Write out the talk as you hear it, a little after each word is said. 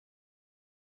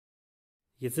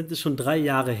Jetzt sind es schon 3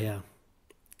 Jahre her.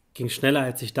 Ging schneller,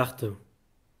 als ich dachte.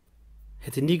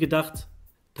 Hätte nie gedacht,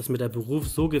 dass mir der Beruf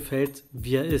so gefällt,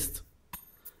 wie er ist.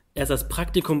 Erst das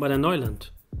Praktikum bei der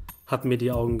Neuland hat mir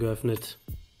die Augen geöffnet.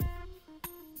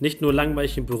 Nicht nur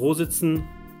langweilig im Büro sitzen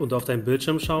und auf deinen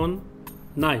Bildschirm schauen,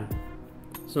 nein,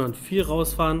 sondern viel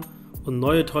rausfahren und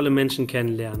neue tolle Menschen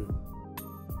kennenlernen.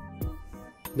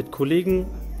 Mit Kollegen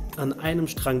an einem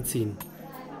Strang ziehen.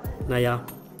 Naja,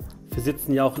 wir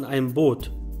sitzen ja auch in einem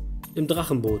Boot, im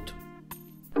Drachenboot.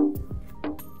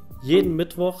 Jeden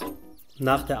Mittwoch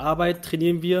nach der Arbeit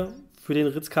trainieren wir für den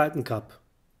Ritz-Carlton-Cup.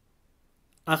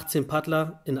 18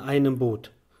 Paddler in einem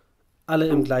Boot, alle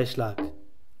im Gleichschlag.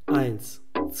 1,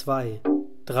 2,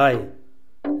 3.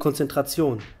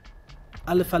 Konzentration.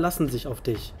 Alle verlassen sich auf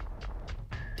dich.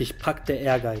 Dich packt der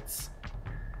Ehrgeiz.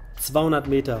 200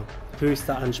 Meter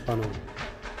höchste Anspannung.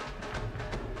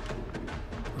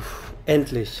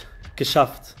 Endlich,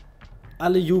 geschafft.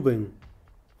 Alle jubeln.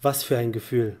 Was für ein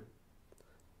Gefühl.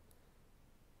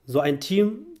 So ein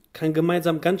Team kann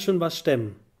gemeinsam ganz schön was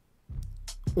stemmen.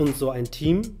 Und so ein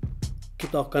Team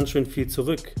gibt auch ganz schön viel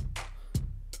zurück.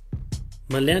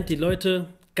 Man lernt die Leute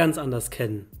ganz anders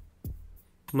kennen.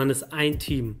 Man ist ein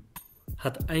Team,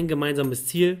 hat ein gemeinsames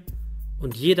Ziel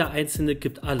und jeder Einzelne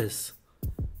gibt alles.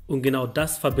 Und genau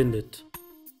das verbindet.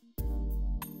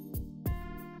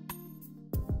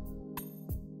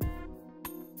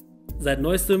 Seit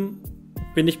neuestem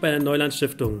bin ich bei der Neuland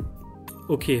Stiftung.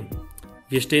 Okay,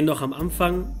 wir stehen noch am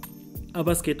Anfang,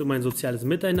 aber es geht um ein soziales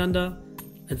Miteinander,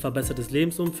 ein verbessertes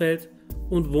Lebensumfeld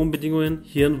und Wohnbedingungen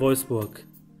hier in Wolfsburg.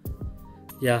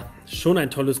 Ja, schon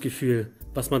ein tolles Gefühl,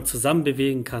 was man zusammen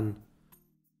bewegen kann.